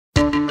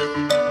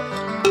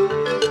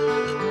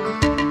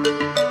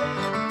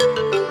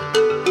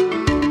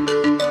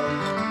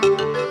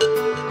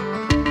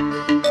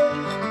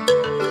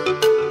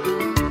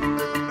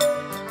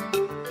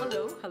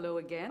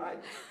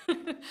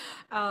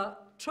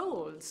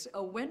Trolls.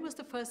 When was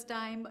the first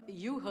time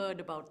you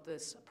heard about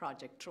this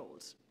project,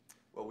 Trolls?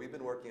 Well, we've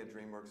been working at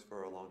DreamWorks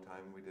for a long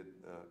time. We did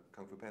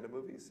Kung Fu Panda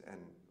movies, and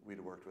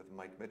we'd worked with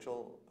Mike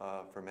Mitchell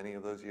for many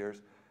of those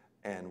years,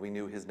 and we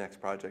knew his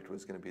next project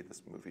was going to be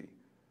this movie,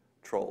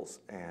 Trolls,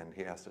 and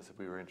he asked us if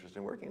we were interested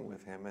in working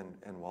with him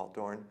and Walt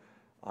Dorn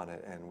on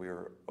it, and we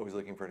were always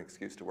looking for an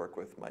excuse to work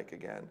with Mike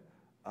again.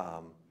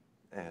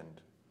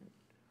 And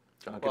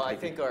John, well, I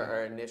think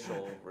our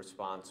initial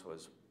response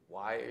was,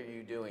 why are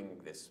you doing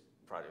this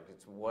project?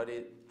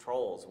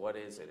 Trolls, what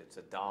is it? It's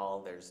a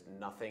doll, there's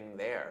nothing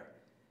there.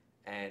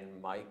 And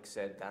Mike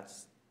said,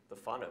 that's the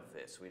fun of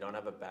this. We don't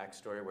have a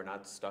backstory, we're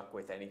not stuck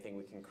with anything,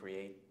 we can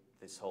create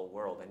this whole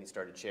world. And he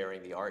started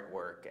sharing the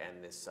artwork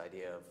and this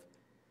idea of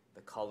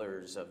the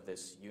colors of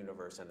this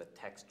universe and the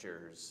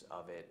textures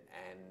of it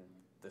and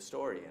the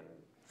story, and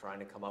trying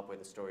to come up with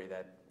a story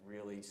that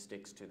really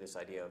sticks to this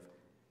idea of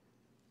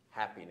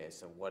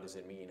happiness and what does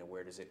it mean and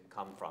where does it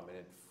come from. And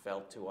it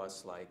felt to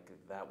us like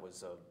that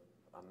was a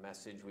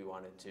message we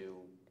wanted to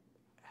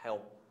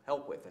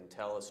help with and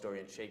tell a story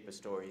and shape a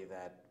story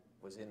that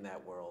was in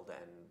that world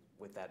and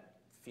with that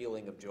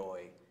feeling of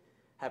joy.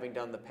 Having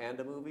done the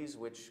Panda movies,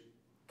 which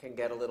can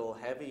get a little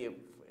heavy,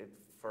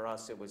 for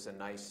us it was a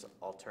nice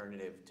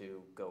alternative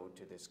to go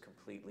to this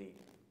completely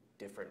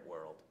different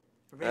world.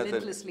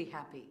 Relentlessly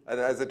happy. And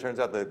as it turns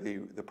out,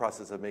 the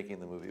process of making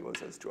the movie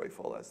was as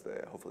joyful as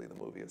hopefully the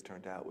movie has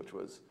turned out,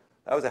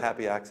 that was a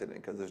happy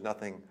accident, because there's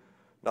nothing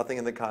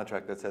in the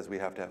contract that says we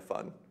have to have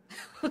fun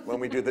when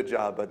we do the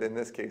job, but in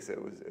this case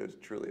it was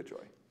truly a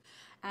joy.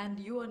 And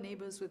you are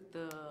neighbors with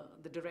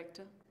the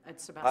director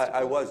at Sebastopol?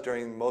 I was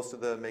during most of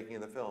the making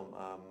of the film.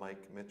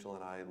 Mike Mitchell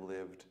and I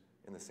lived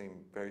in the same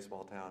very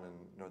small town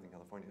in Northern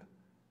California.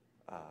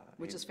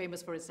 Which is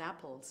famous for its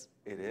apples.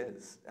 It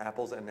is.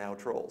 Apples and now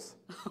Trolls.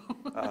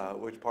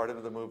 Which part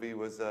of the movie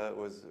was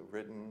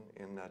written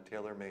in a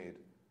tailor-made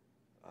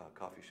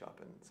coffee shop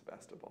in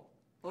Sebastopol.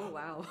 Oh,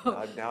 wow.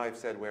 Now I've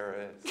said where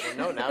it is. Well,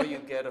 no, now you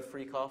get a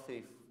free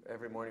coffee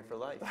every morning for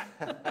life.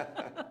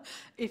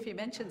 If he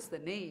mentions the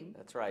name.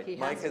 That's right.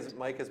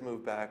 Mike has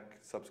moved back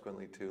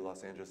subsequently to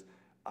Los Angeles.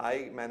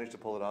 I managed to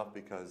pull it off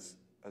because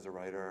as a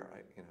writer,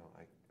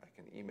 I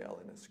can email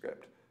in a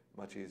script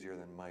much easier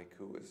than Mike,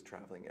 who was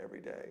traveling every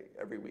day,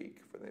 every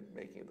week for the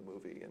making of the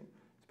movie and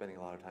spending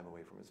a lot of time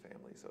away from his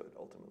family. So it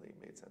ultimately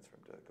made sense for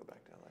him to go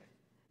back to LA.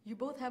 You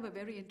both have a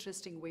very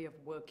interesting way of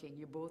working.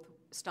 You both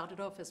started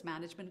off as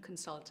management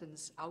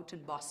consultants out in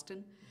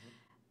Boston,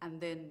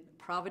 and then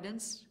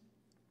Providence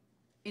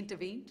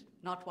intervened,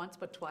 not once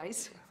but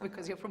twice,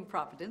 because you're from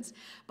Providence.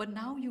 But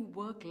now you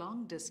work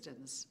long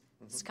distance,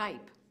 Skype.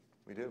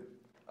 We do.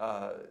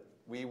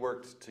 We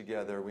worked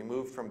together. We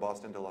moved from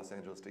Boston to Los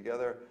Angeles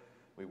together.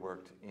 We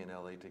worked in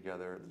LA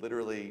together,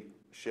 literally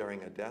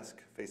sharing a desk,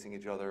 facing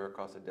each other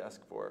across a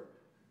desk for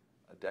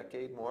a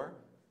decade more.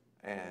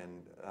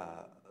 And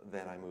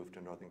then I moved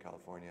to Northern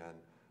California, and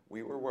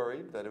we were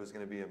worried that it was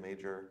going to be a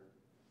major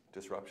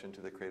disruption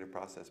to the creative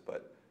process,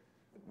 but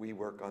we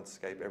work on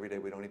Skype every day.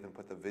 We don't even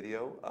put the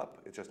video up.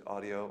 It's just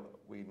audio.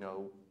 We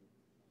know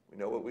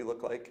what we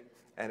look like.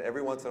 And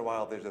every once in a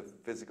while, there's a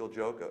physical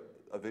joke,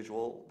 a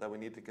visual that we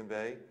need to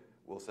convey.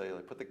 We'll say,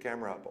 like, put the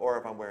camera up. Or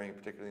if I'm wearing a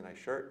particularly nice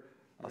shirt,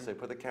 I'll say,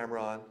 put the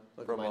camera on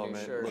for a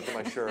moment. Look at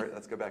my shirt.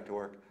 Let's go back to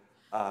work.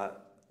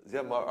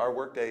 Our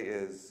workday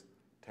is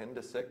 10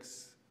 to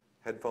 6.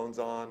 Headphones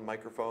on,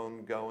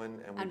 microphone going,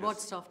 and what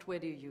software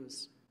do you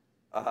use?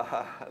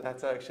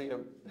 That's actually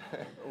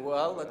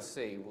well, let's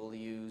see. We'll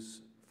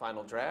use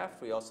Final Draft.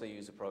 We also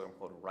use a program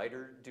called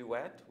Writer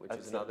Duet, which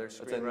is another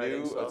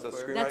screenwriting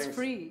software. That's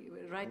free.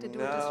 Writer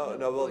Duet is free.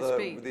 No,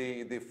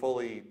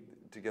 well,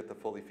 to get the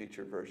fully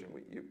featured version,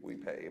 we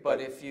pay.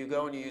 But if you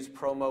go and you use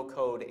promo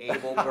code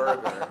AIBEL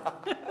Berger,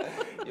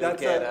 you'll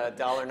get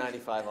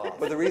 $1.95 off.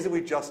 But the reason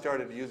we just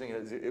started using it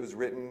is it was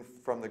written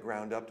from the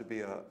ground up to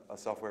be a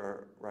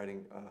software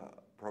writing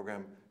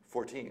program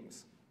for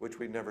teams, which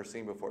we'd never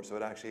seen before. So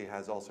it actually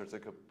has all sorts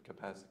of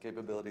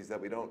capabilities that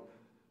we don't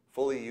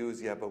fully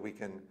use yet, but we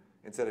can,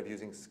 instead of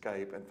using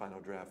Skype and Final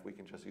Draft, we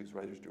can just use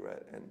Writer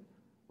Duet and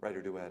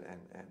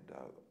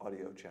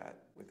audio chat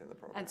within the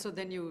program. And so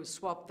then you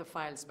swap the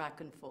files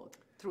back and forth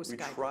through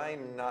Skype. We try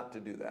not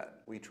to do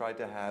that. We tried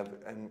to have,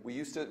 and we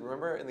used to,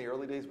 remember in the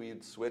early days,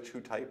 we'd switch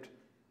who typed.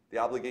 The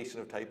obligation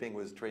of typing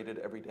was traded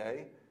every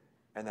day,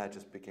 and that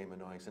just became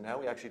annoying. So now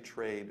we actually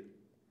trade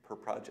per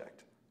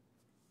project.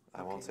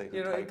 I won't say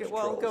who typed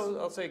Trolls.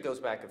 I'll say it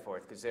goes back and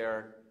forth, because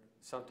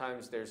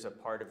sometimes there's a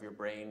part of your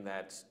brain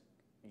that's,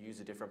 you use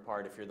a different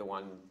part if you're the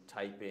one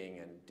typing,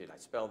 and did I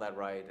spell that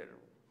right?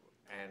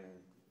 And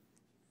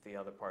the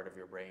other part of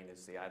your brain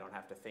is I don't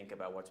have to think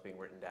about what's being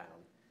written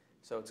down.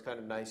 So it's kind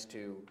of nice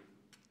to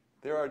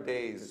There are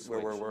days where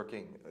we're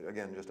working,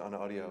 again, just on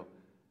audio,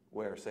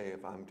 where, say,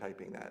 if I'm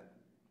typing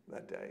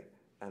that day,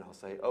 and I'll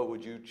say, oh,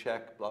 would you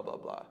check blah, blah,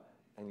 blah.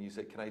 And you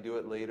say, can I do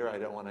it later? I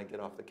don't want to get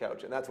off the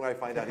couch. And that's when I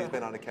find out he's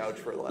been on the couch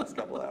for the last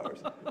couple of hours,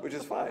 which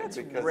is fine. That's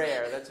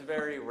rare. That's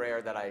very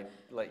rare that I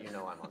let you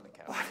know I'm on the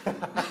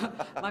couch.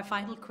 My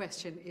final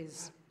question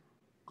is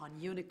on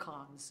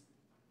unicorns.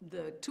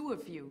 the two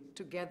of you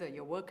together,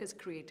 your work has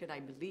created, I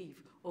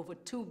believe, over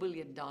 $2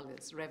 billion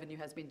revenue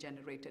has been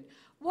generated.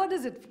 What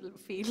does it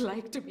feel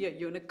like to be a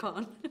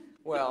unicorn?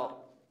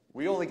 Well,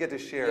 We only get to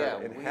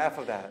share in half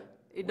of that.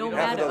 It don't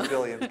Half of matter. those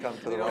billions come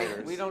to the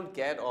writers. we don't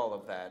get all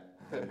of that,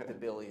 the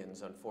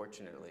billions,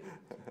 unfortunately.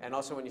 And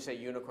also, when you say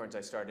unicorns,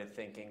 I started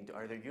thinking,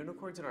 are there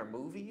unicorns in our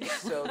movies?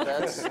 So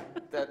that's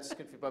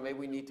confusing. But maybe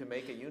we need to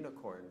make a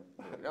unicorn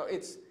movie. No,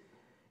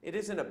 it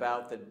isn't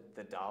about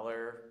the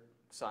dollar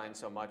sign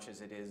so much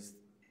as it is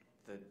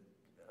the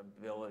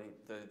ability,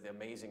 the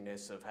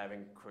amazingness of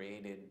having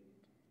created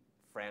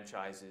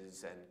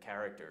franchises and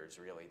characters,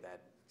 really,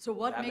 that So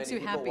what that makes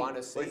many you people happy? want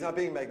to see. Well, he's not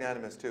being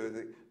magnanimous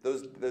too.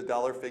 The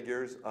dollar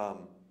figures,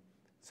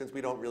 since we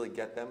don't really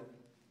get them,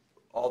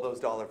 all those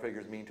dollar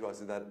figures mean to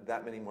us is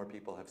that many more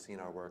people have seen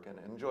our work and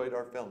enjoyed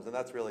our films, and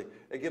that's really,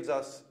 it gives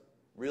us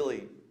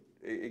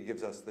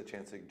the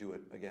chance to do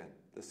it again.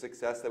 The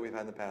success that we've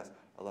had in the past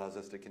allows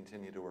us to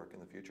continue to work in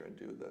the future and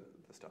do the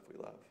stuff we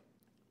love.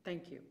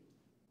 Thank you.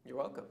 You're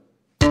welcome.